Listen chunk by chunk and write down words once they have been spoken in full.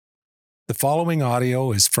The following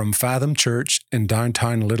audio is from Fathom Church in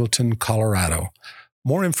downtown Littleton, Colorado.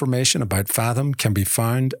 More information about Fathom can be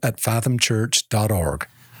found at fathomchurch.org.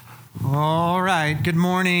 All right. Good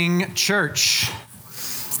morning, church.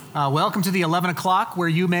 Welcome to the 11 o'clock where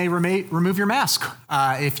you may remove your mask.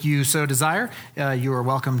 If you so desire, you are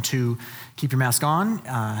welcome to keep your mask on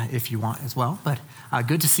if you want as well. But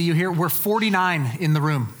good to see you here. We're 49 in the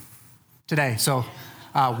room today, so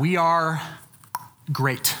we are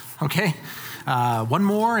great, okay? One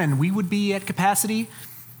more and we would be at capacity.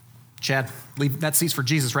 Chad, leave that seat's for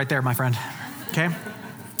Jesus right there, my friend, okay?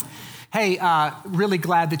 Hey, really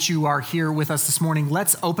glad that you are here with us this morning.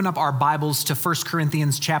 Let's open up our Bibles to 1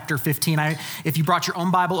 Corinthians chapter 15. If you brought your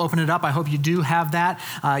own Bible, open it up. I hope you do have that.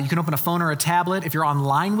 You can open a phone or a tablet. If you're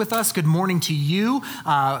online with us, good morning to you.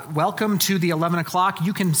 Welcome to the 11 o'clock.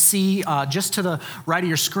 You can see just to the right of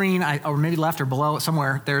your screen, or maybe left or below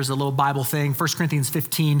somewhere, there's a little Bible thing. 1 Corinthians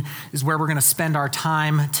 15 is where we're going to spend our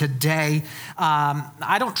time today.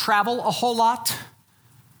 I don't travel a whole lot.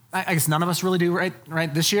 I guess none of us really do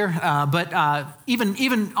right this year. But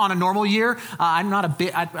even on a normal year, I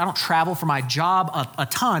don't travel for my job a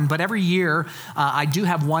ton, but every year I do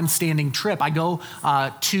have one standing trip. I go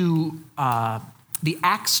to the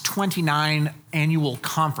Acts 29 annual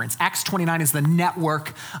conference. Acts 29 is the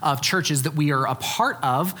network of churches that we are a part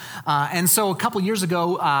of. And so a couple years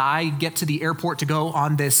ago, I get to the airport to go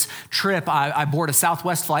on this trip. I board a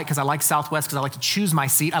Southwest flight because I like Southwest because I like to choose my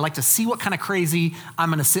seat. I like to see what kind of crazy I'm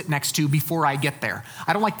going to sit next to before I get there.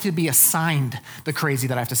 I don't like to be assigned the crazy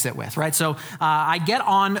that I have to sit with, right? So I get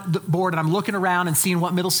on the board and I'm looking around and seeing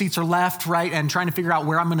what middle seats are left, right? And trying to figure out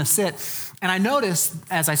where I'm going to sit. And I noticed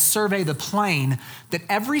as I survey the plane that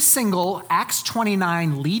every single Acts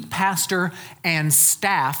 29 lead pastor and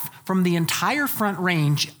staff from the entire Front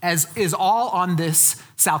Range is all on this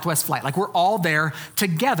Southwest flight. Like we're all there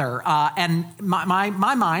together. And my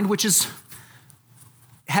mind, which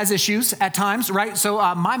has issues at times, right? So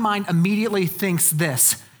my mind immediately thinks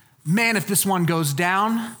this: man, if this one goes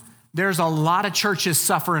down, there's a lot of churches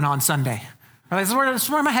suffering on Sunday. That's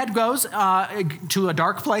where my head goes, to a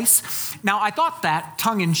dark place. Now, I thought that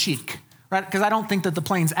tongue-in-cheek, right? Because I don't think that the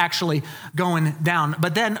plane's actually going down.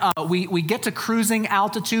 But then we get to cruising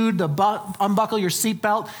altitude, the unbuckle your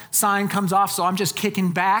seatbelt sign comes off, so I'm just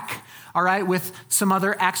kicking back, all right, with some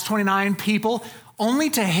other Acts 29 people, only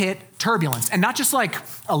to hit turbulence. And not just like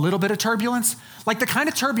a little bit of turbulence, like the kind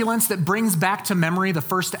of turbulence that brings back to memory the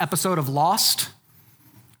first episode of Lost,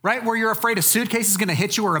 right? Where you're afraid a suitcase is going to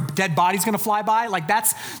hit you or a dead body's going to fly by. Like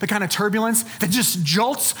that's the kind of turbulence that just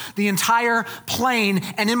jolts the entire plane.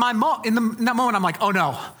 And in that moment, I'm like, oh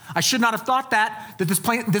no, I should not have thought that this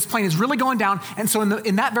plane is really going down. And so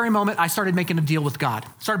in that very moment, I started making a deal with God.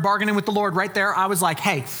 Started bargaining with the Lord right there. I was like,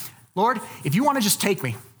 hey, Lord, if you want to just take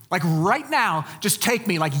me, like right now, just take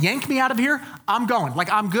me, like yank me out of here. I'm going. Like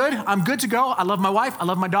I'm good to go. I love my wife. I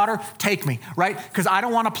love my daughter. Take me, right? Because I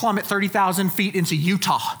don't want to plummet 30,000 feet into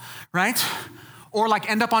Utah, right? Or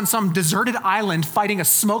like end up on some deserted island fighting a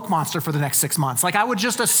smoke monster for the next 6 months. Like I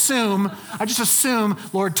just assume,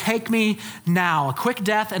 Lord, take me now. A quick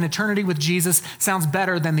death and eternity with Jesus sounds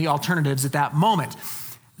better than the alternatives at that moment.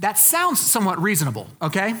 That sounds somewhat reasonable,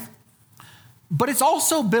 okay? But it's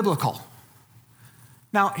also biblical.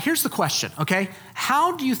 Now, here's the question, okay?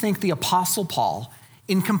 How do you think the Apostle Paul,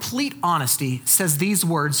 in complete honesty, says these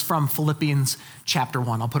words from Philippians chapter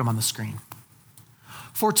 1? I'll put them on the screen.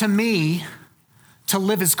 For to me, to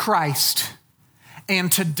live is Christ,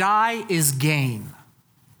 and to die is gain.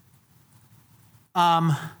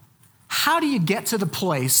 How do you get to the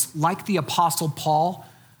place, like the Apostle Paul,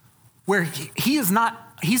 where he's not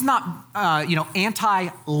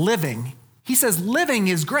anti-living? He says, living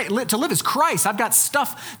is great. To live is Christ. I've got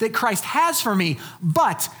stuff that Christ has for me,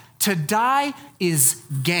 but to die is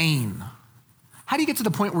gain. How do you get to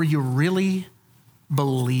the point where you really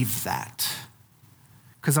believe that?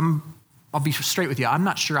 Because I'll be straight with you. I'm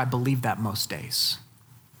not sure I believe that most days.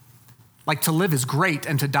 Like to live is great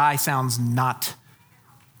and to die sounds not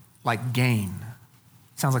like gain.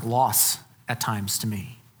 It sounds like loss at times to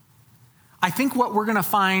me. I think what we're going to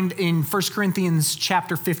find in 1 Corinthians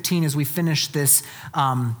chapter 15 as we finish this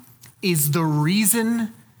is the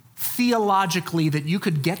reason theologically that you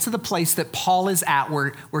could get to the place that Paul is at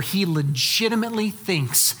where he legitimately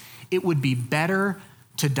thinks it would be better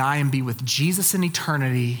to die and be with Jesus in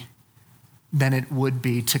eternity than it would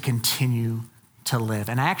be to continue to live.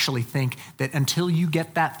 And I actually think that until you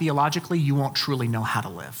get that theologically, you won't truly know how to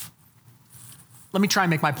live. let me try and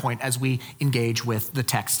make my point as we engage with the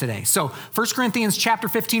text today. So 1 Corinthians chapter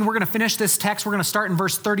 15, we're going to finish this text. We're going to start in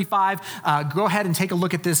verse 35. Go ahead and take a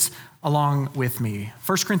look at this along with me.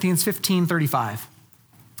 1 Corinthians 15, 35.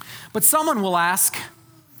 But someone will ask,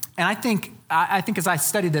 and I think as I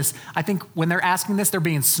study this, I think when they're asking this, they're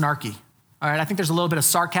being snarky. All right, I think there's a little bit of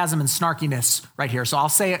sarcasm and snarkiness right here. So I'll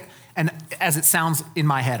say it and as it sounds in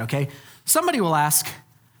my head, okay? Somebody will ask,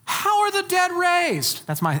 how are the dead raised?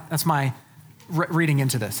 That's my reading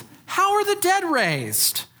into this. How are the dead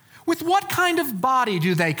raised? With what kind of body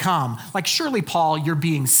do they come? Like, surely, Paul, you're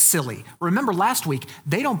being silly. Remember last week,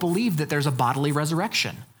 they don't believe that there's a bodily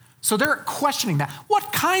resurrection. So they're questioning that.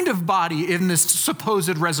 What kind of body in this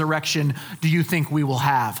supposed resurrection do you think we will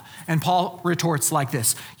have? And Paul retorts like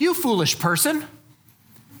this, you foolish person,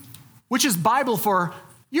 which is Bible for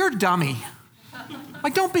you're dummy.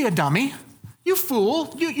 Like, don't be a dummy. You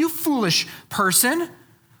fool, you foolish person.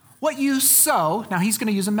 What you sow, now he's going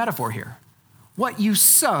to use a metaphor here. What you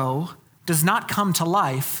sow does not come to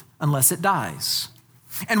life unless it dies.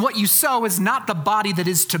 And what you sow is not the body that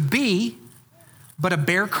is to be, but a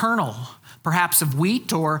bare kernel, perhaps of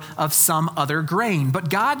wheat or of some other grain.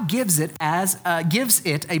 But God gives it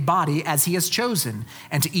a body as he has chosen,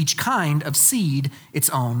 and to each kind of seed its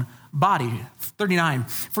own body. 39,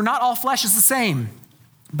 for not all flesh is the same,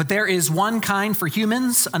 but there is one kind for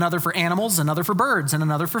humans, another for animals, another for birds, and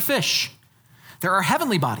another for fish. There are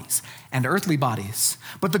heavenly bodies and earthly bodies,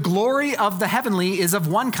 but the glory of the heavenly is of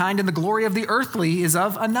one kind, and the glory of the earthly is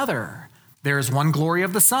of another. There is one glory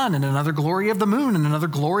of the sun, and another glory of the moon, and another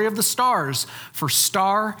glory of the stars, for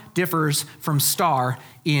star differs from star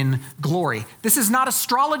in glory. This is not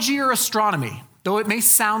astrology or astronomy, though it may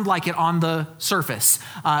sound like it on the surface.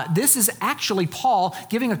 This is actually Paul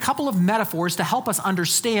giving a couple of metaphors to help us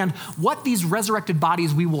understand what these resurrected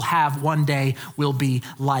bodies we will have one day will be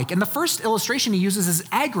like. And the first illustration he uses is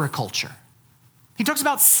agriculture. He talks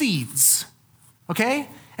about seeds, okay?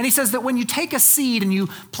 And he says that when you take a seed and you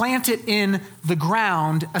plant it in the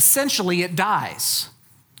ground, essentially it dies.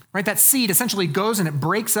 Right? That seed essentially goes and it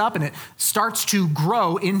breaks up and it starts to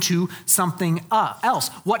grow into something else.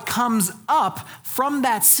 What comes up from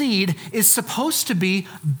that seed is supposed to be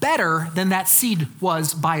better than that seed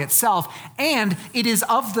was by itself, and it is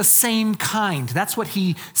of the same kind. That's what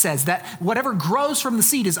he says, that whatever grows from the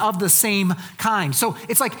seed is of the same kind. So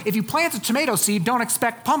it's like if you plant a tomato seed, don't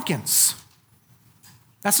expect pumpkins.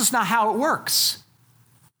 That's just not how it works.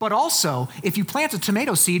 But also, if you plant a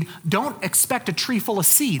tomato seed, don't expect a tree full of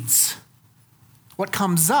seeds. What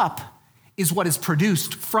comes up is what is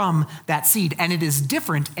produced from that seed, and it is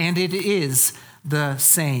different, and it is the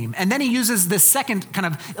same. And then he uses this second kind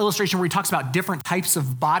of illustration where he talks about different types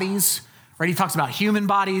of bodies. Right? He talks about human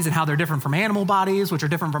bodies and how they're different from animal bodies, which are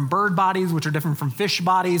different from bird bodies, which are different from fish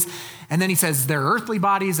bodies. And then he says there are earthly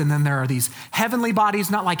bodies, and then there are these heavenly bodies,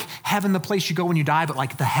 not like heaven, the place you go when you die, but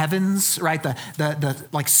like the heavens, right? The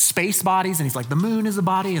like space bodies. And he's like, the moon is a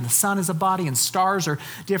body, and the sun is a body, and stars are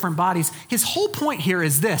different bodies. His whole point here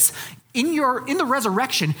is this. In the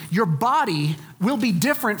resurrection, your body will be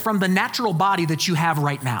different from the natural body that you have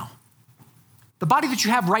right now. The body that you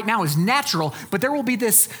have right now is natural, but there will be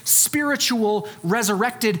this spiritual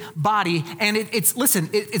resurrected body, and it's going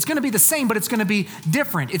to be the same, but it's going to be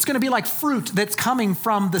different. It's going to be like fruit that's coming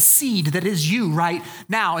from the seed that is you right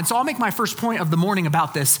now. And so I'll make my first point of the morning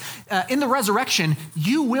about this. In the resurrection,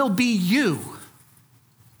 you will be you.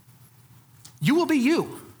 You will be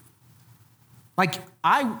you. Like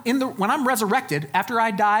when I'm resurrected, after I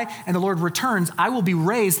die and the Lord returns, I will be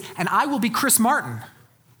raised, and I will be Chris Martin.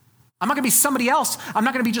 I'm not going to be somebody else. I'm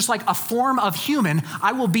not going to be just like a form of human.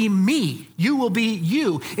 I will be me. You will be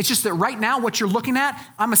you. It's just that right now, what you're looking at,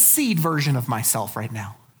 I'm a seed version of myself right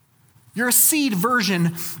now. You're a seed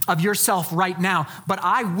version of yourself right now, but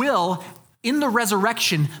I will, in the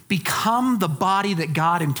resurrection, become the body that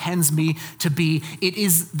God intends me to be. It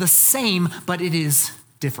is the same, but it is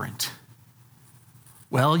different.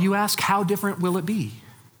 Well, you ask, how different will it be?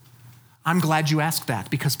 I'm glad you asked that,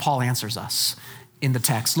 because Paul answers us in the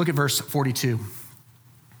text. Look at verse 42.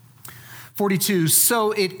 42,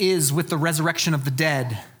 so it is with the resurrection of the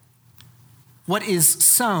dead. What is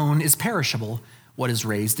sown is perishable. What is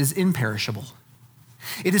raised is imperishable.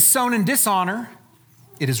 It is sown in dishonor.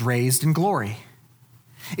 It is raised in glory.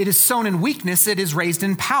 It is sown in weakness. It is raised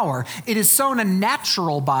in power. It is sown a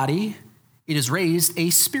natural body. It is raised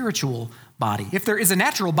a spiritual body. If there is a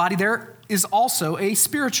natural body, there is also a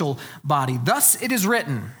spiritual body. Thus it is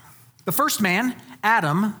written, the first man,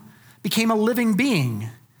 Adam, became a living being.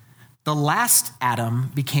 The last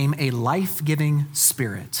Adam became a life-giving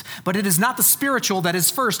spirit. But it is not the spiritual that is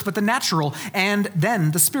first, but the natural, and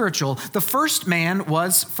then the spiritual. The first man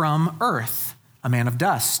was from earth, a man of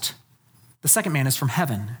dust. The second man is from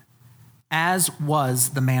heaven. As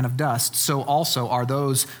was the man of dust, so also are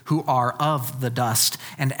those who are of the dust.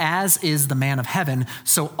 And as is the man of heaven,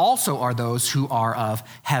 so also are those who are of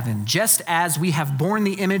heaven. Just as we have borne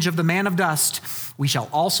the image of the man of dust, we shall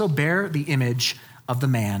also bear the image of the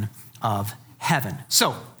man of heaven.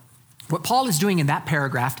 So, what Paul is doing in that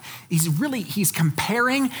paragraph, he's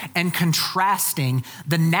comparing and contrasting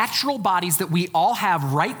the natural bodies that we all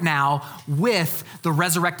have right now with the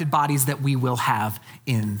resurrected bodies that we will have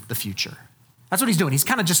in the future. That's what he's doing. He's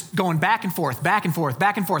kind of just going back and forth, back and forth,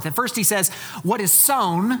 back and forth. At first he says, what is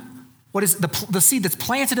sown, what is the seed that's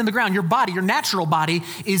planted in the ground, your body, your natural body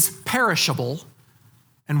is perishable,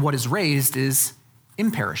 and what is raised is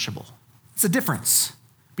imperishable. It's a difference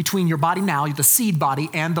between your body now, the seed body,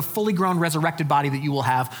 and the fully grown resurrected body that you will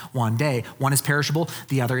have one day. One is perishable,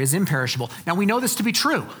 the other is imperishable. Now we know this to be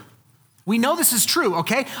true. We know this is true,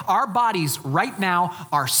 okay? Our bodies right now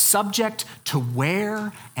are subject to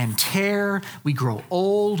wear and tear. We grow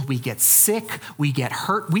old, we get sick, we get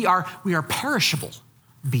hurt. We are perishable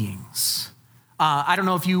beings. I don't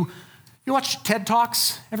know if you watch TED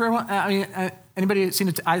Talks, everyone? Anybody seen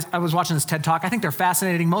it? I was watching this TED Talk. I think they're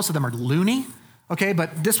fascinating. Most of them are loony. Okay,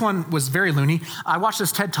 but this one was very loony. I watched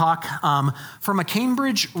this TED Talk from a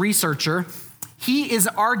Cambridge researcher. He is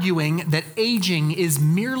arguing that aging is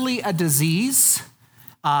merely a disease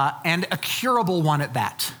and a curable one at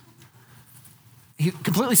that. He's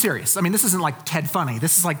completely serious. I mean, this isn't like TED Funny.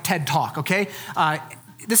 This is like TED Talk, okay?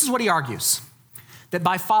 This is what he argues, that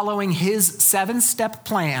by following his 7-step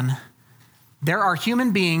plan, there are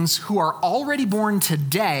human beings who are already born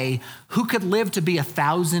today who could live to be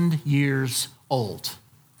 1,000 years old.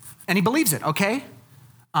 And he believes it, okay?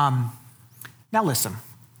 Now listen,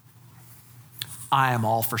 I am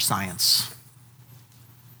all for science.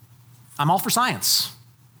 I'm all for science.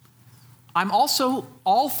 I'm also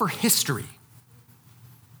all for history,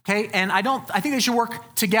 okay? And I think they should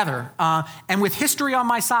work together. And with history on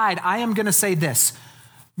my side, I am gonna say this: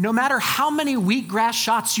 no matter how many wheatgrass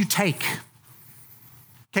shots you take,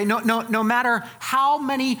 okay, no matter how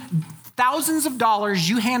many thousands of dollars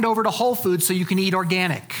you hand over to Whole Foods so you can eat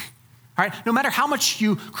organic, all right? No matter how much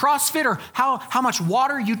you CrossFit or how much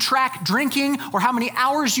water you track drinking or how many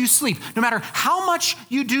hours you sleep, no matter how much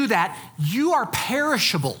you do that, you are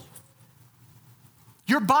perishable.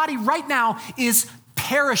 Your body right now is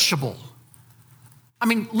perishable. I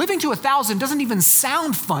mean, living to 1,000 doesn't even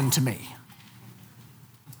sound fun to me.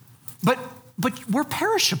 But we're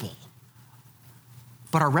perishable.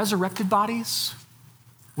 But our resurrected bodies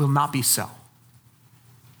will not be so.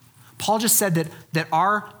 Paul just said that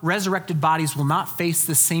our resurrected bodies will not face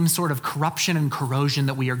the same sort of corruption and corrosion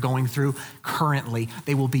that we are going through currently.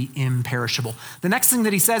 They will be imperishable. The next thing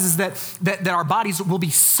that he says is that our bodies will be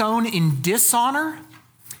sown in dishonor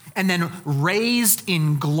and then raised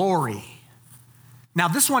in glory. Now,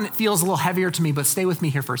 this one feels a little heavier to me, but stay with me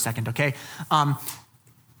here for a second, okay?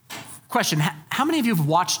 Question, how many of you have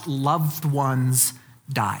watched loved ones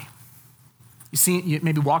die? You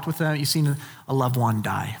maybe walked with them, you've seen a loved one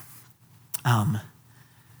die.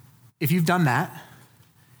 If you've done that,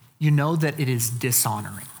 you know that it is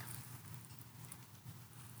dishonoring.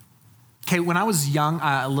 Okay, when I was young,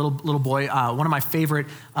 a little boy, one of my favorite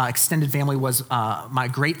extended family was my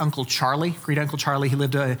great Uncle Charlie. He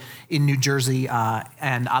lived in New Jersey,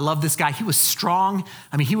 and I love this guy. He was strong.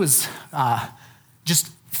 I mean, he was just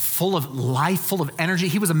full of life, full of energy.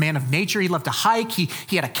 He was a man of nature. He loved to hike. He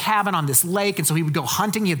had a cabin on this lake, and so he would go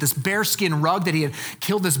hunting. He had this bearskin rug that he had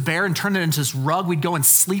killed this bear and turned it into this rug. We'd go and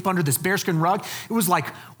sleep under this bearskin rug. It was like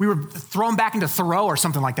we were thrown back into Thoreau or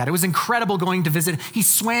something like that. It was incredible going to visit. He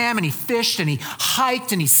swam and he fished and he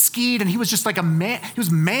hiked and he skied, and he was just like a man. He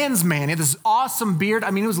was man's man. He had this awesome beard.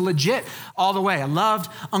 I mean, it was legit all the way. I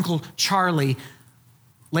loved Uncle Charlie.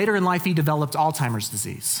 Later in life, he developed Alzheimer's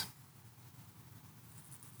disease.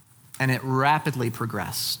 And it rapidly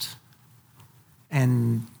progressed,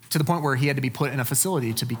 and to the point where he had to be put in a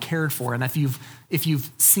facility to be cared for. And if you've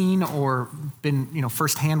seen or been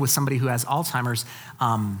firsthand with somebody who has Alzheimer's,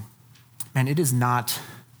 man,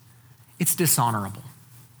 it's dishonorable.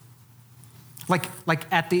 Like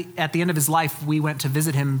at the end of his life, we went to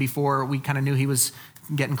visit him before we kind of knew he was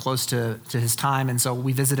getting close to his time, and so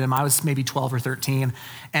we visited him. I was maybe 12 or 13,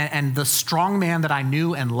 and the strong man that I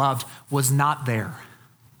knew and loved was not there.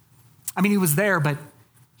 I mean, he was there, but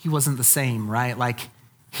he wasn't the same, right? Like,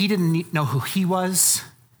 he didn't know who he was.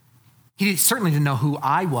 He certainly didn't know who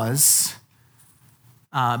I was.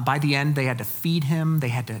 By the end, they had to feed him, they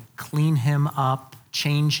had to clean him up,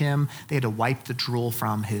 change him, they had to wipe the drool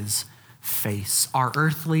from his face. Our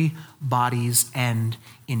earthly bodies end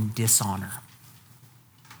in dishonor.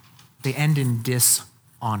 They end in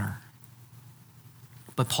dishonor.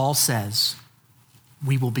 But Paul says,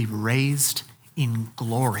 we will be raised in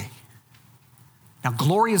glory. Now,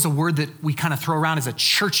 glory is a word that we kind of throw around as a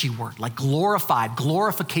churchy word, like glorified,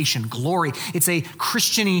 glorification, glory. It's a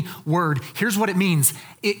Christian-y word. Here's what it means.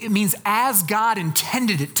 It means as God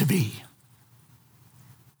intended it to be.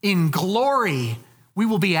 In glory, we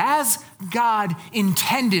will be as God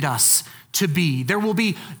intended us to be. There will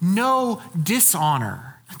be no dishonor.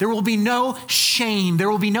 There will be no shame. There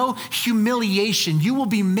will be no humiliation. You will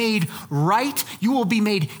be made right. You will be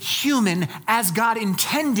made human as God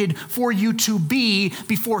intended for you to be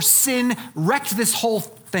before sin wrecked this whole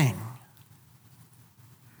thing.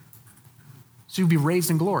 So you'll be raised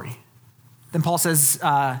in glory. Then Paul says,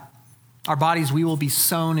 our bodies, we will be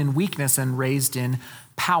sown in weakness and raised in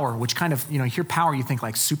power, which kind of, you hear power, you think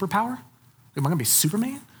like superpower. Am I going to be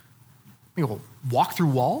Superman? Maybe we'll walk through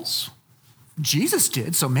walls? Jesus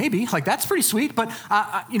did, so maybe, that's pretty sweet. But,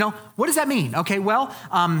 what does that mean? Okay, well,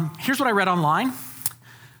 here's what I read online.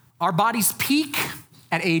 Our bodies peak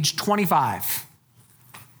at age 25.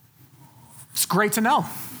 It's great to know,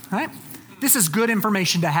 right? This is good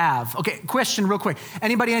information to have. Okay, question real quick.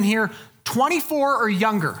 Anybody in here 24 or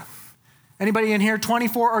younger? Anybody in here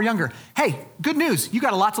 24 or younger? Hey, good news. You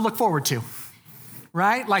got a lot to look forward to.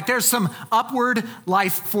 Right? There's some upward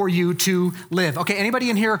life for you to live. Okay, anybody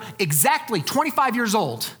in here exactly 25 years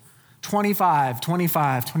old? 25, 20.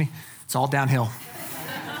 It's all downhill.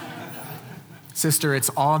 Sister, it's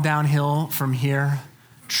all downhill from here.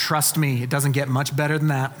 Trust me, it doesn't get much better than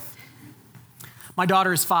that. My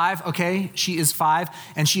daughter is 5, okay? She is 5,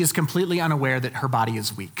 and she is completely unaware that her body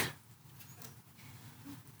is weak.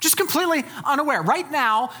 Just completely unaware. Right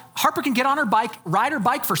now, Harper can get on her bike, ride her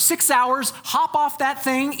bike for 6 hours, hop off that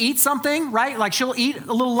thing, eat something, right? She'll eat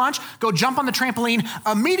a little lunch, go jump on the trampoline.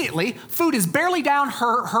 Immediately, food is barely down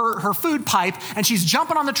her food pipe, and she's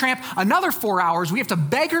jumping on the tramp another 4 hours. We have to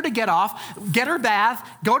beg her to get off, get her bath,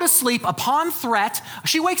 go to sleep upon threat.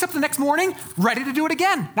 She wakes up the next morning, ready to do it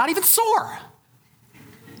again. Not even sore.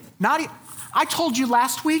 I told you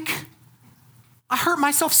last week, I hurt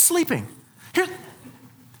myself sleeping.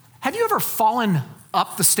 Have you ever fallen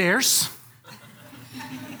up the stairs?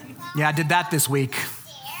 Yeah, I did that this week.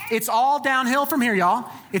 It's all downhill from here, y'all.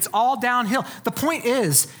 It's all downhill. The point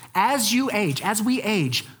is, as we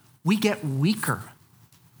age, we get weaker,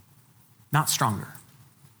 not stronger.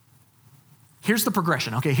 Here's the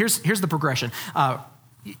progression, okay? Here's the progression.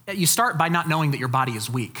 You start by not knowing that your body is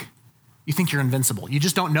weak. You think you're invincible. You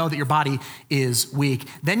just don't know that your body is weak.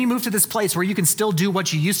 Then you move to this place where you can still do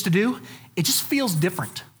what you used to do. It just feels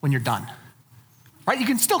different when you're done, right? You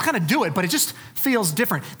can still kind of do it, but it just feels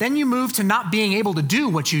different. Then you move to not being able to do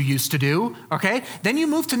what you used to do, okay? Then you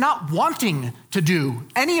move to not wanting to do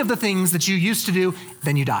any of the things that you used to do.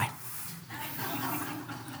 Then you die.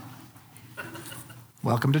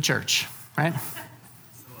 Welcome to church, right?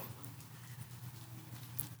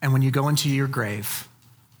 And when you go into your grave,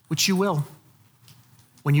 which you will.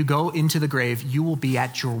 When you go into the grave, you will be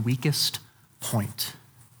at your weakest point.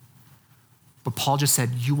 But Paul just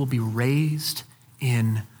said, you will be raised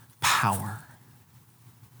in power.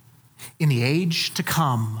 In the age to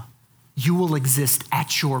come, you will exist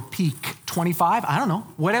at your peak. 25, I don't know,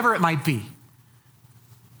 whatever it might be.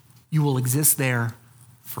 You will exist there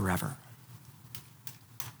forever.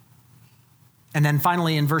 And then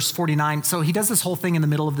finally in verse 49, so he does this whole thing in the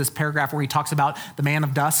middle of this paragraph where he talks about the man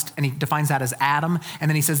of dust, and he defines that as Adam. And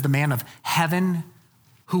then he says the man of heaven,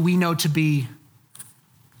 who we know to be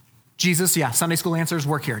Jesus. Yeah, Sunday school answers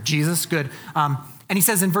work here. Jesus, good. And he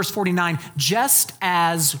says in verse 49, just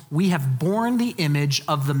as we have borne the image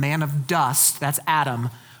of the man of dust, that's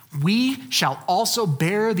Adam, we shall also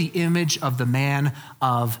bear the image of the man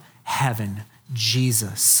of heaven,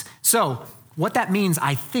 Jesus. So, what that means,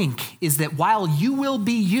 I think, is that while you will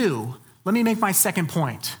be you, let me make my second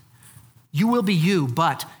point. You will be you,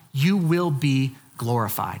 but you will be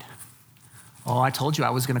glorified. Oh, I told you I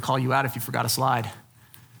was going to call you out if you forgot a slide.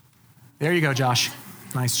 There you go, Josh.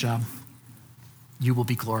 Nice job. You will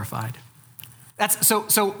be glorified.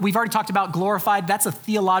 So we've already talked about glorified. That's a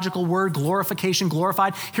theological word, glorification,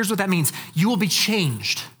 glorified. Here's what that means. You will be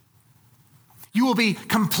changed. You will be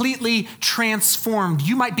completely transformed.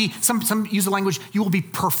 You might be, some use the language, you will be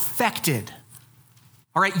perfected.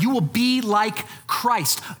 All right, you will be like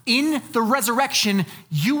Christ. In the resurrection,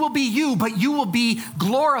 you will be you, but you will be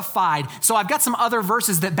glorified. So I've got some other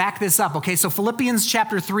verses that back this up, okay? So Philippians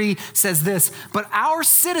chapter 3 says this, but our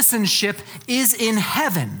citizenship is in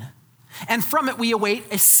heaven, and from it we await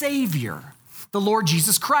a Savior, the Lord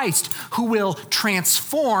Jesus Christ, who will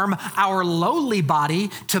transform our lowly body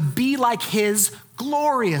to be like his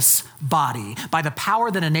glorious body by the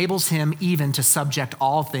power that enables him even to subject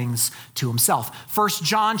all things to himself. 1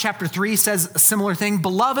 John chapter 3 says a similar thing.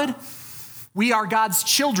 Beloved, we are God's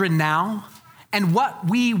children now, and what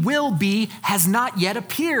we will be has not yet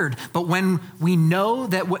appeared. But we know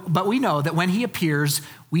that when he appears,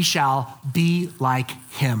 we shall be like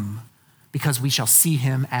him, because we shall see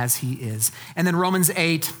him as he is. And then Romans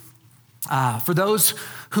 8, for those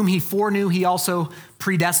whom he foreknew, he also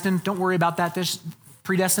predestined. Don't worry about that.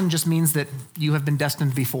 Predestined just means that you have been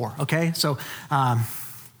destined before, okay? So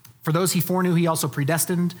for those he foreknew, he also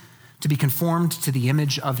predestined to be conformed to the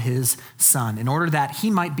image of his Son, in order that he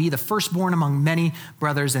might be the firstborn among many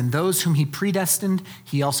brothers. And those whom he predestined,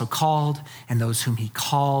 he also called. And those whom he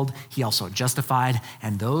called, he also justified.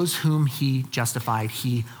 And those whom he justified,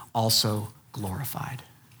 he also glorified.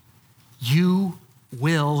 You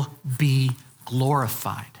will be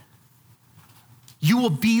glorified. You will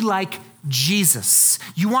be like Jesus.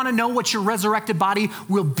 You want to know what your resurrected body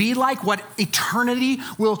will be like, what eternity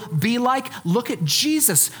will be like? Look at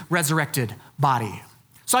Jesus' resurrected body.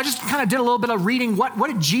 So I just kind of did a little bit of reading. What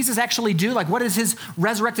did Jesus actually do? Like, what is his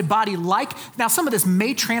resurrected body like? Now, some of this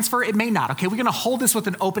may transfer, it may not, okay? We're going to hold this with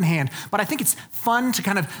an open hand, but I think it's fun to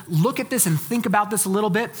kind of look at this and think about this a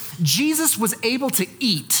little bit. Jesus was able to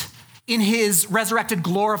eat in his resurrected,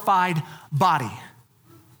 glorified body.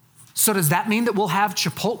 So does that mean that we'll have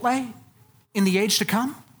Chipotle in the age to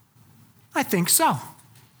come? I think so.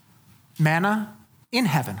 Manna in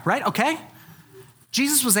heaven, right? Okay.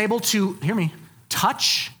 Jesus was able to, hear me,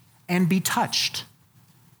 touch and be touched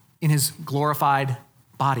in his glorified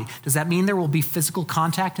body. Does that mean there will be physical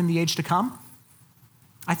contact in the age to come?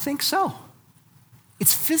 I think so.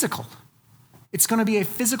 It's physical. It's going to be a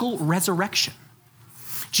physical resurrection.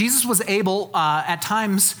 Jesus was able at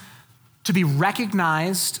times to be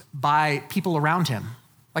recognized by people around him.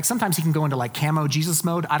 Like sometimes he can go into like camo Jesus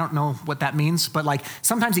mode. I don't know what that means, but like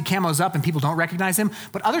sometimes he camos up and people don't recognize him,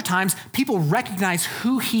 but other times people recognize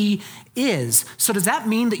who he is. So does that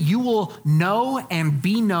mean that you will know and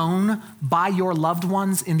be known by your loved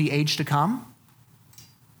ones in the age to come?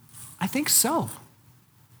 I think so.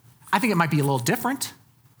 I think it might be a little different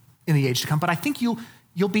in the age to come, but I think you'll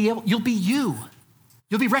be you.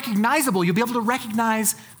 You'll be recognizable. You'll be able to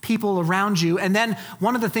recognize people around you. And then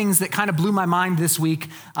one of the things that kind of blew my mind this week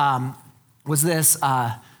was this.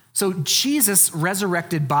 So Jesus'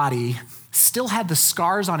 resurrected body still had the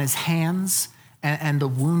scars on his hands and the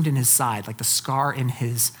wound in his side, like the scar in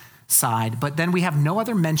his side. But then we have no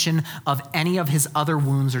other mention of any of his other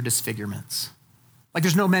wounds or disfigurements. Like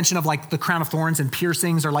there's no mention of like the crown of thorns and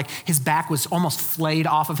piercings, or like his back was almost flayed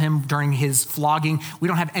off of him during his flogging. We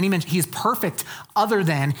don't have any mention. He's perfect other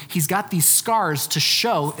than he's got these scars to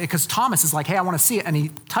show, because Thomas is like, hey, I want to see it. And he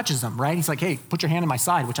touches them, right? He's like, hey, put your hand on my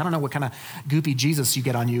side, which I don't know what kind of goopy Jesus you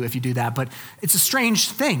get on you if you do that, but it's a strange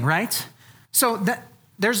thing, right? So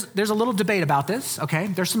there's a little debate about this, okay?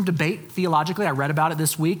 There's some debate theologically. I read about it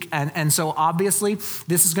this week. And so obviously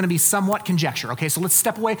this is going to be somewhat conjecture, okay? So let's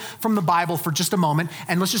step away from the Bible for just a moment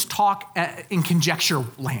and let's just talk in conjecture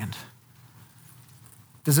land.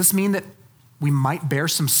 Does this mean that we might bear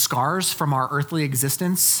some scars from our earthly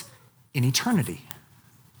existence in eternity?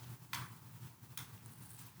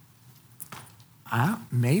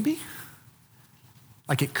 Maybe.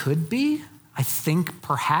 Like it could be. I think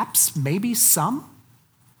perhaps, maybe some.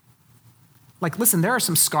 Like, listen, there are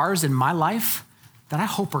some scars in my life that I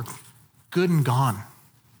hope are good and gone.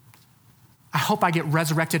 I hope I get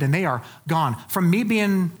resurrected and they are gone. From me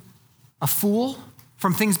being a fool,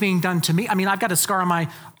 from things being done to me. I mean, I've got a scar on my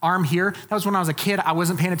arm here. That was when I was a kid. I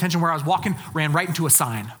wasn't paying attention where I was walking, ran right into a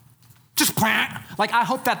sign. Just plant. Like, I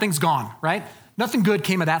hope that thing's gone, right? Nothing good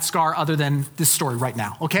came of that scar other than this story right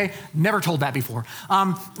now, okay? Never told that before.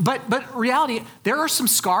 But reality, there are some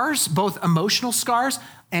scars, both emotional scars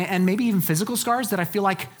and maybe even physical scars that I feel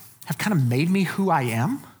like have kind of made me who I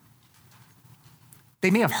am. They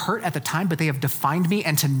may have hurt at the time, but they have defined me,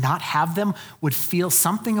 and to not have them would feel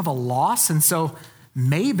something of a loss. And so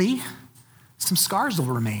maybe some scars will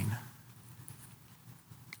remain.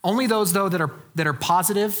 Only those, though, that are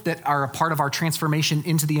positive, that are a part of our transformation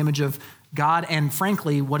into the image of God. And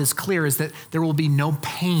frankly, what is clear is that there will be no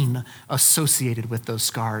pain associated with those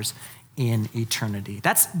scars in eternity.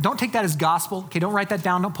 Don't take that as gospel. Okay, don't write that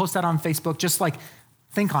down. Don't post that on Facebook. Just like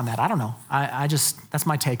Think on that. I don't know. That's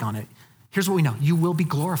my take on it. Here's what we know. You will be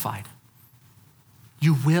glorified.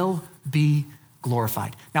 You will be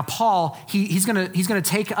glorified. Now, Paul, he's gonna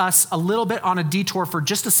take us a little bit on a detour for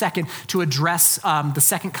just a second to address the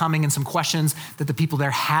second coming and some questions that the people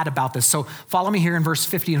there had about this. So follow me here in verse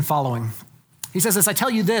 50 and following. He says this, I tell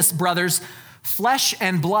you this, brothers, flesh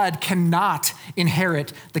and blood cannot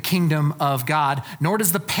inherit the kingdom of God, nor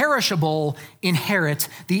does the perishable inherit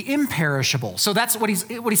the imperishable. So that's what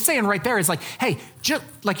he's saying right there is like, hey, just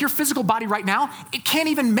like your physical body right now, it can't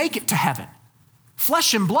even make it to heaven.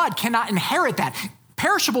 Flesh and blood cannot inherit that.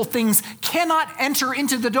 Perishable things cannot enter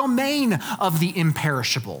into the domain of the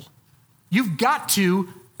imperishable. You've got to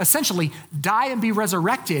essentially die and be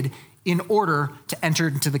resurrected in order to enter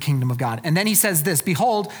into the kingdom of God. And then he says this,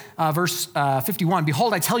 behold, verse 51,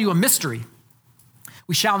 behold, I tell you a mystery.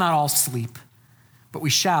 We shall not all sleep, but we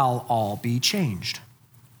shall all be changed.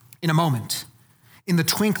 In a moment, in the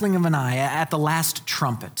twinkling of an eye, at the last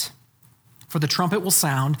trumpet. For the trumpet will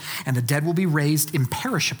sound, and the dead will be raised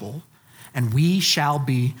imperishable, and we shall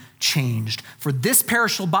be changed. For this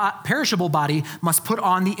perishable body must put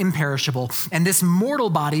on the imperishable, and this mortal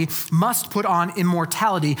body must put on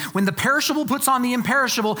immortality. When the perishable puts on the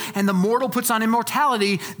imperishable, and the mortal puts on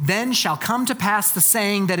immortality, then shall come to pass the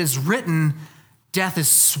saying that is written, death is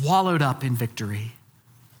swallowed up in victory.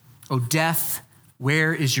 O death,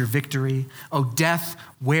 where is your victory? O death,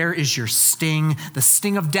 where is your sting? The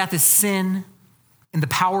sting of death is sin, and the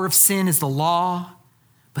power of sin is the law.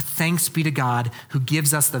 But thanks be to God who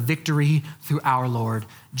gives us the victory through our Lord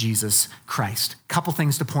Jesus Christ. Couple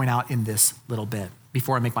things to point out in this little bit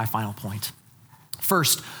before I make my final point.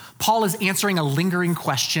 First, Paul is answering a lingering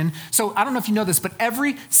question. So I don't know if you know this, but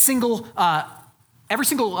every single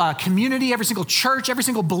community, every single church, every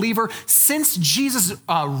single believer since Jesus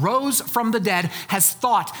rose from the dead has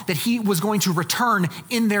thought that he was going to return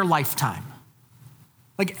in their lifetime.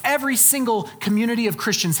 Like every single community of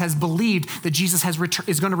Christians has believed that Jesus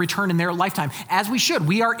is going to return in their lifetime, as we should.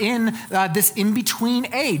 We are in this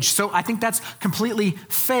in-between age, so I think that's completely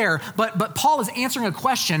fair. But Paul is answering a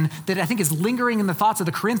question that I think is lingering in the thoughts of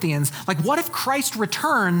the Corinthians. Like, what if Christ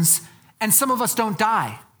returns and some of us don't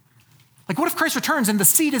die? Like, what if Christ returns and the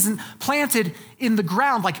seed isn't planted in the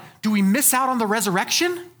ground? Like, do we miss out on the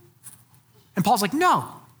resurrection? And Paul's like, no.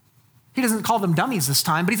 He doesn't call them dummies this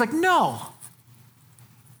time, but he's like, no.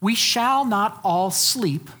 We shall not all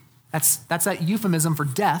sleep. That's that euphemism for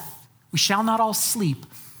death. We shall not all sleep,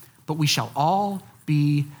 but we shall all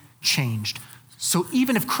be changed. So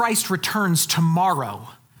even if Christ returns tomorrow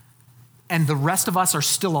and the rest of us are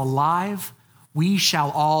still alive, we shall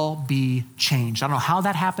all be changed. I don't know how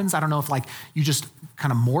that happens. I don't know if like you just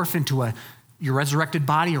kind of morph into your resurrected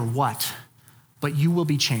body or what, but you will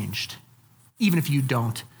be changed, even if you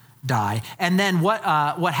don't die. And then what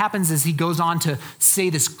happens is he goes on to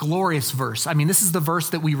say this glorious verse. I mean, this is the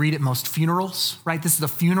verse that we read at most funerals, right? This is the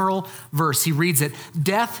funeral verse. He reads it,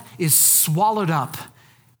 death is swallowed up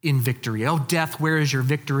in victory. Oh, death, where is your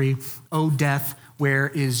victory? Oh, death, where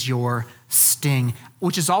is your sting?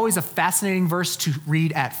 Which is always a fascinating verse to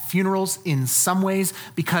read at funerals in some ways,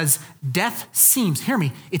 because death seems, hear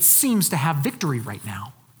me, it seems to have victory right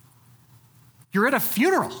now. You're at a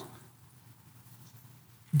funeral.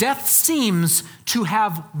 Death seems to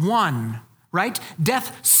have won, right?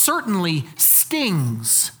 Death certainly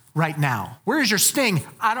stings right now. Where is your sting?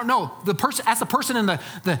 I don't know. Ask the person in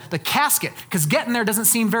the casket, because getting there doesn't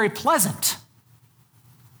seem very pleasant.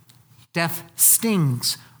 Death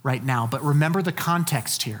stings right now, but remember the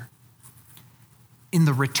context here. In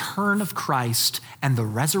the return of Christ and the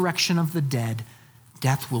resurrection of the dead,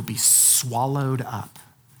 death will be swallowed up.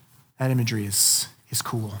 That imagery is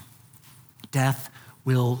cool. Death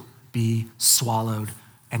will be swallowed,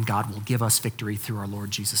 and God will give us victory through our Lord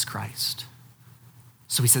Jesus Christ.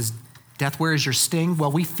 So he says, death, where is your sting?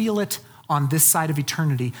 Well, we feel it on this side of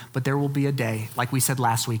eternity, but there will be a day, like we said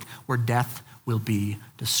last week, where death will be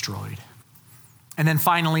destroyed. And then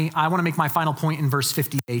finally, I want to make my final point in verse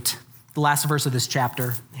 58, the last verse of this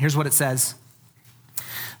chapter. Here's what it says.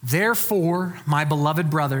 Therefore, my beloved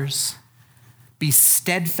brothers, be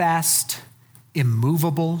steadfast,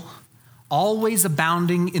 immovable, always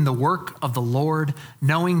abounding in the work of the Lord,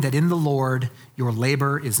 knowing that in the Lord your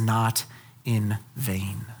labor is not in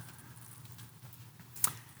vain.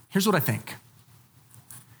 Here's what I think.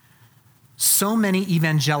 So many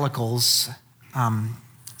evangelicals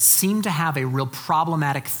seem to have a real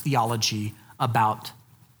problematic theology about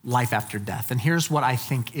life after death. And here's what I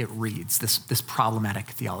think it reads, this problematic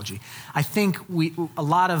theology. I think a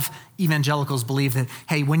lot of evangelicals believe that,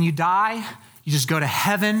 hey, when you die, you just go to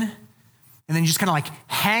heaven, and then you just kind of like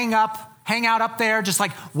hang up hang out up there just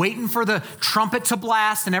like waiting for the trumpet to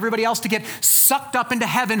blast and everybody else to get sucked up into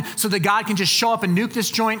heaven so that God can just show up and nuke this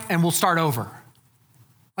joint and we'll start over.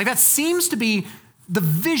 Like that seems to be the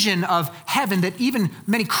vision of heaven that even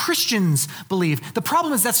many Christians believe. The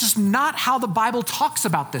problem is that's just not how the Bible talks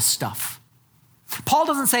about this stuff. Paul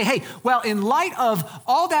doesn't say, hey, well, in light of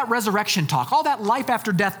all that resurrection talk, all that life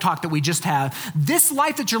after death talk that we just have, this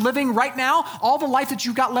life that you're living right now, all the life that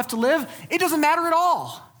you've got left to live, it doesn't matter at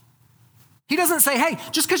all. He doesn't say, hey,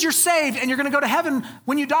 just because you're saved and you're going to go to heaven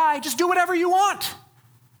when you die, just do whatever you want.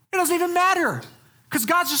 It doesn't even matter because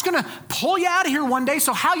God's just going to pull you out of here one day.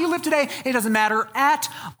 So how you live today, it doesn't matter at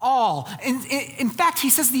all. In fact, he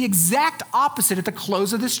says the exact opposite at the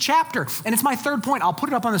close of this chapter. And it's my third point. I'll put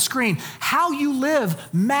it up on the screen. How you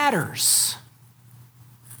live matters.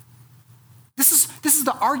 This is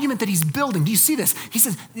the argument that he's building. Do you see this? He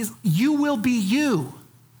says, you will be you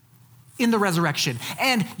in the resurrection,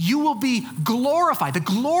 and you will be glorified, the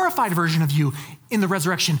glorified version of you in the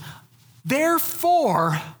resurrection.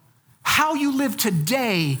 Therefore, how you live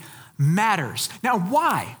today matters. Now,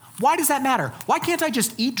 why? Why does that matter? Why can't I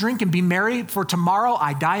just eat, drink, and be merry for tomorrow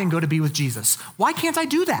I die and go to be with Jesus? Why can't I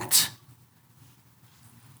do that?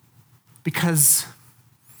 Because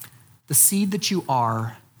the seed that you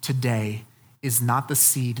are today is not the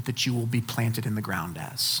seed that you will be planted in the ground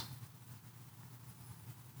as.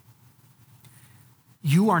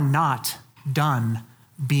 You are not done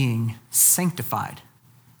being sanctified,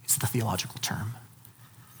 is the theological term.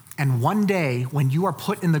 And one day, when you are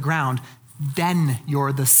put in the ground, then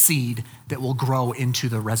you're the seed that will grow into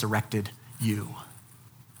the resurrected you.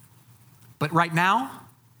 But right now,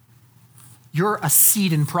 you're a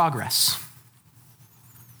seed in progress.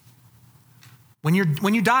 When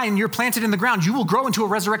you die and you're planted in the ground, you will grow into a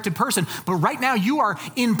resurrected person. But right now, you are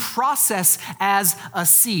in process as a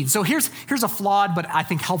seed. So here's a flawed, but I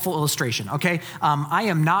think helpful illustration, okay? I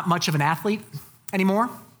am not much of an athlete anymore.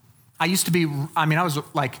 I used to be,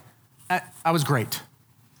 I was great.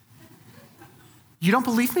 You don't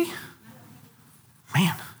believe me?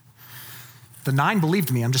 Man, the 9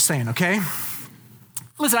 believed me, I'm just saying, okay?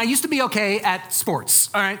 Listen, I used to be okay at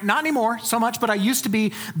sports, all right? Not anymore so much, but I used to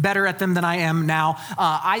be better at them than I am now.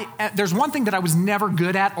 There's one thing that I was never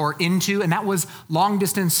good at or into, and that was long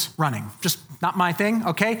distance running. Just not my thing,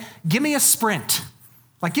 okay? Give me a sprint.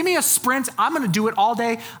 Like, give me a sprint. I'm going to do it all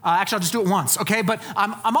day. Actually, I'll just do it once, okay? But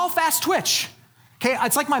I'm all fast twitch. Okay,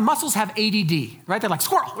 it's like my muscles have ADD, right? They're like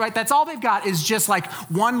squirrel, right? That's all they've got is just like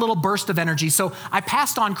one little burst of energy. So I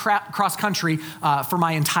passed on cross country for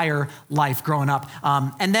my entire life growing up.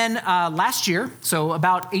 And then last year, so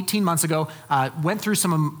about 18 months ago, went through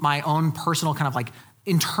some of my own personal kind of like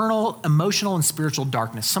internal, emotional, and spiritual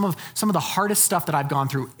darkness. Some of the hardest stuff that I've gone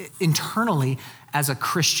through internally as a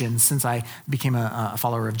Christian since I became a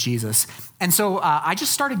follower of Jesus. And so I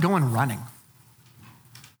just started going running.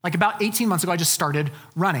 Like about 18 months ago, I just started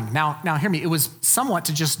running. Now hear me, it was somewhat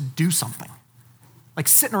to just do something. Like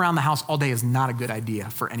sitting around the house all day is not a good idea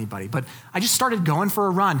for anybody, but I just started going for a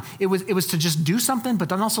run. It was to just do something, but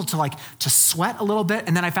then also to sweat a little bit.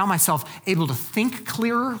 And then I found myself able to think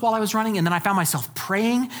clearer while I was running. And then I found myself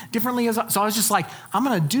praying differently. So I was just like, I'm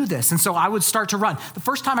going to do this. And so I would start to run. The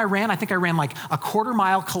first time I ran, I think I ran like a quarter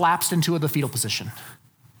mile, collapsed into the fetal position.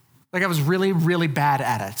 Like I was really, really bad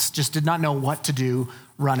at it. Just did not know what to do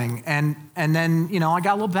running. And then, I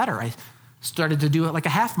got a little better. I started to do it like a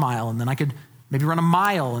half mile, and then I could maybe run a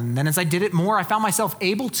mile. And then as I did it more, I found myself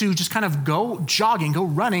able to just kind of go jogging, go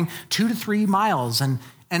running 2 to 3 miles.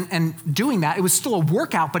 And doing that, it was still a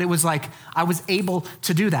workout, but it was like I was able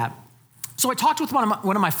to do that. So I talked with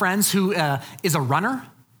one of my friends who is a runner,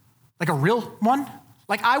 like a real one.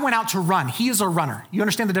 Like I went out to run. He is a runner. You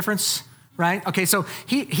understand the difference? Right? Okay, so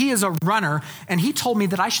he is a runner, and he told me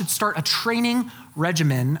that I should start a training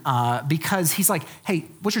regimen because he's like, hey,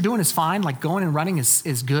 what you're doing is fine. Like going and running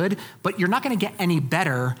is good, but you're not going to get any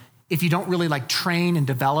better if you don't really like train and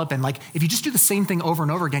develop. And like if you just do the same thing over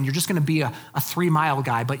and over again, you're just going to be a 3-mile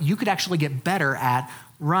guy, but you could actually get better at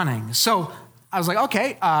running. So I was like,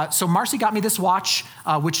 okay. So Marcy got me this watch,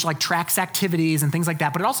 which like tracks activities and things like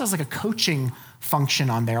that, but it also has like a coaching function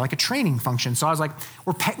on there, like a training function. So I was like,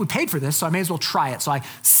 we paid for this, so I may as well try it. So I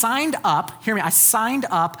signed up, hear me, I signed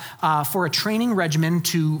up for a training regimen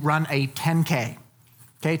to run a 10K.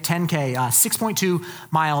 Okay, 10K, 6.2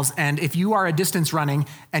 miles. And if you are a distance running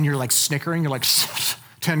and you're like snickering, you're like,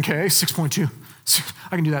 10K, 6.2,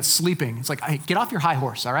 I can do that sleeping. It's like, hey, get off your high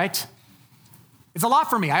horse, all right? It's a lot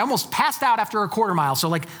for me. I almost passed out after a quarter mile. So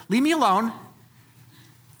like, leave me alone.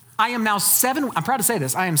 I am now I'm proud to say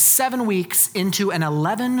this, I am 7 weeks into an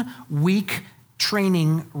 11-week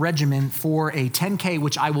training regimen for a 10K,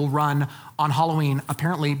 which I will run on Halloween,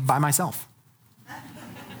 apparently by myself.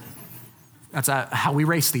 That's how we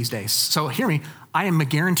race these days. So hear me, I am a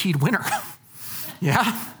guaranteed winner.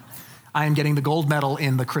 Yeah? I am getting the gold medal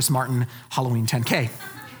in the Chris Martin Halloween 10K.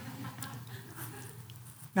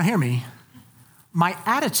 Now hear me, my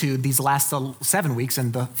attitude these last 7 weeks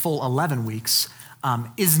and the full 11 weeks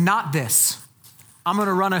is not this. I'm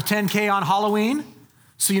gonna run a 10K on Halloween,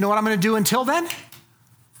 so you know what I'm gonna do until then?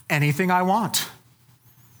 Anything I want.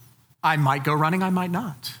 I might go running, I might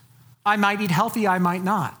not. I might eat healthy, I might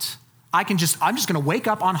not. I'm just gonna wake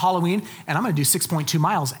up on Halloween and I'm gonna do 6.2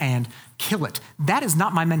 miles and kill it. That is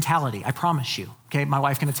not my mentality, I promise you, okay? My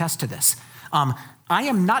wife can attest to this. I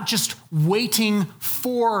am not just waiting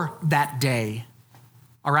for that day,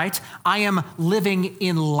 all right? I am living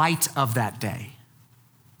in light of that day.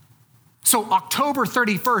 So October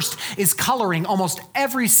 31st is coloring almost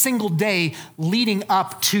every single day leading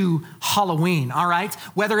up to Halloween, all right?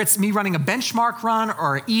 Whether it's me running a benchmark run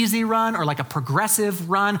or an easy run or like a progressive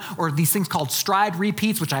run or these things called stride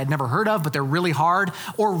repeats, which I had never heard of, but they're really hard,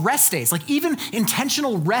 or rest days. Like even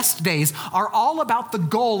intentional rest days are all about the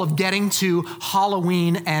goal of getting to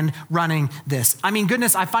Halloween and running this. I mean,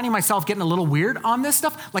 goodness, I'm finding myself getting a little weird on this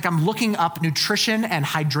stuff. Like I'm looking up nutrition and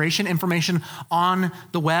hydration information on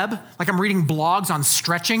the web. Like I'm reading blogs on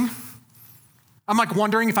stretching. I'm like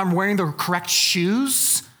wondering if I'm wearing the correct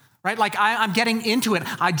shoes, right? Like I'm getting into it.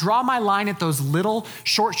 I draw my line at those little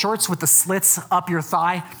short shorts with the slits up your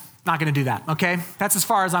thigh. Not gonna do that, okay? That's as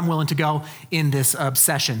far as I'm willing to go in this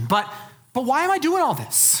obsession. But why am I doing all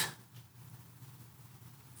this?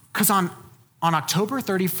 Because on October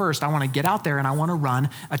 31st, I wanna get out there and I wanna run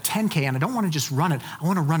a 10K, and I don't wanna just run it, I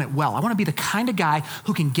wanna run it well. I wanna be the kind of guy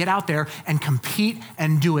who can get out there and compete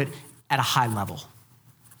and do it at a high level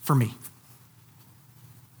for me.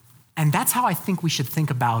 And that's how I think we should think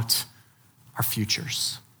about our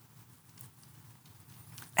futures.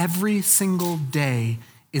 Every single day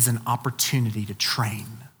is an opportunity to train.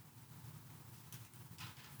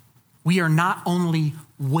 We are not only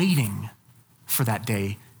waiting for that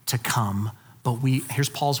day to come, but here's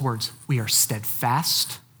Paul's words, we are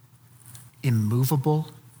steadfast,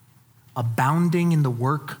 immovable, abounding in the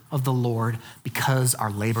work of the Lord because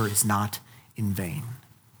our labor is not in vain.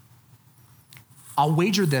 I'll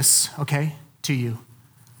wager this, okay, to you.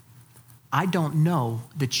 I don't know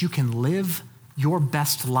that you can live your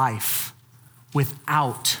best life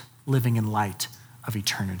without living in light of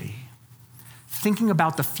eternity. Thinking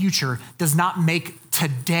about the future does not make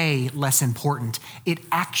today less important. It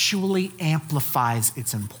actually amplifies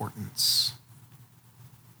its importance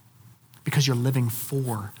because you're living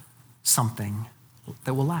for something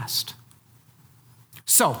that will last.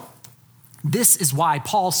 So, this is why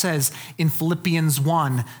Paul says in Philippians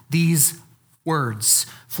 1 these words,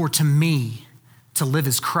 "For to me, to live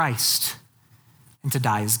is Christ, and to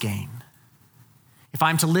die is gain." If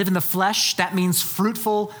I'm to live in the flesh, that means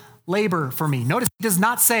fruitful labor for me. Notice he does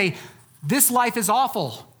not say, this life is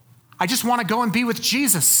awful, I just want to go and be with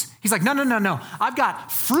Jesus. He's like, no. I've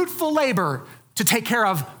got fruitful labor to take care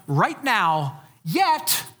of right now,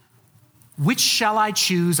 yet which shall I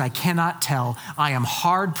choose? I cannot tell. I am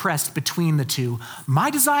hard pressed between the two. My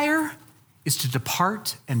desire is to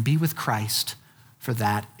depart and be with Christ, for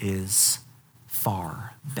that is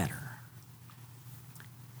far better.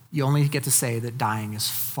 You only get to say that dying is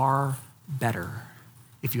far better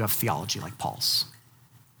if you have theology like Paul's.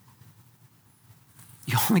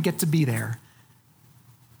 You only get to be there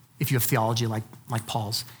if you have theology like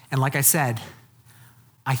Paul's. And like I said,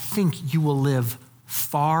 I think you will live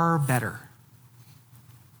far better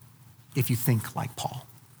if you think like Paul.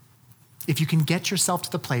 If you can get yourself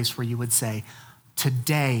to the place where you would say,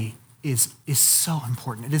 today is so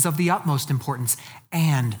important. It is of the utmost importance,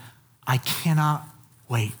 and I cannot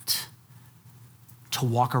wait to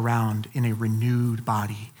walk around in a renewed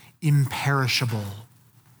body, imperishable,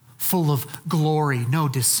 full of glory, no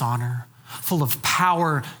dishonor, full of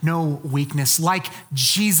power, no weakness, like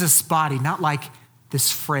Jesus' body, not like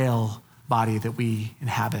this frail body that we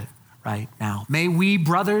inhabit right now. May we,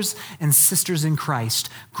 brothers and sisters in Christ,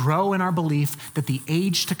 grow in our belief that the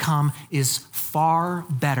age to come is far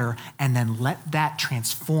better, and then let that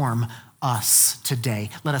transform us today.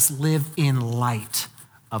 Let us live in light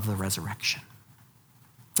of the resurrection.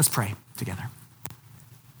 Let's pray together.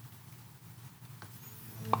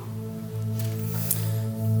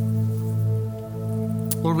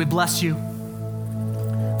 Lord, we bless you.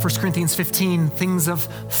 1 Corinthians 15, things of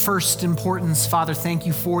first importance. Father, thank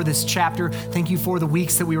you for this chapter. Thank you for the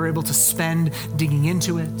weeks that we were able to spend digging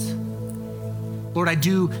into it. Lord, I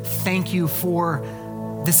do thank you for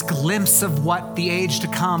this glimpse of what the age to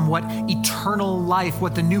come, what eternal life,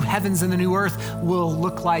 what the new heavens and the new earth will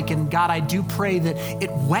look like. And God, I do pray that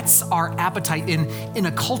it whets our appetite in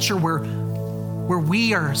a culture where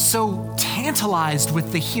we are so tantalized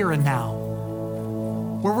with the here and now,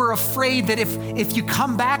 where we're afraid that if you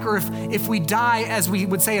come back or if we die, as we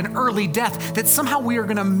would say, an early death, that somehow we are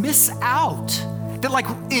gonna miss out. That like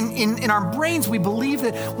in our brains, we believe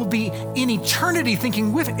that we'll be in eternity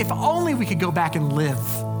thinking, if only we could go back and live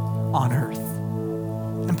on earth.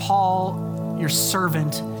 And Paul, your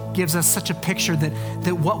servant, gives us such a picture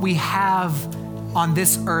that what we have on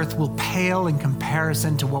this earth will pale in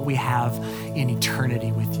comparison to what we have in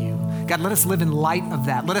eternity with you. God, let us live in light of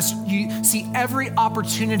that. Let us see every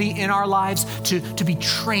opportunity in our lives to be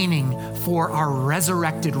training for our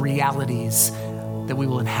resurrected realities that we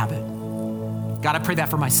will inhabit. God, I pray that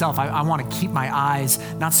for myself. I want to keep my eyes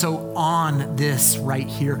not so on this right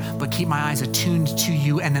here, but keep my eyes attuned to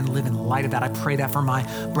you and then live in light of that. I pray that for my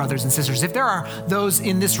brothers and sisters. If there are those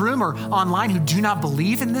in this room or online who do not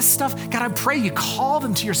believe in this stuff, God, I pray you call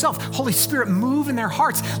them to yourself. Holy Spirit, move in their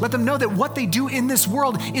hearts. Let them know that what they do in this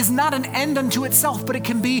world is not an end unto itself, but it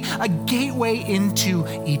can be a gateway into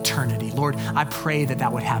eternity. Lord, I pray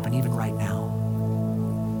that would happen even right now.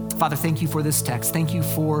 Father, thank you for this text. Thank you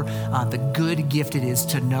for the good gift it is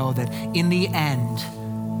to know that in the end,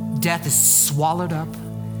 death is swallowed up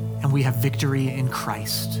and we have victory in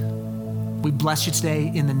Christ. We bless you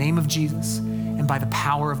today in the name of Jesus and by the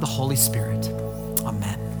power of the Holy Spirit.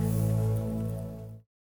 Amen.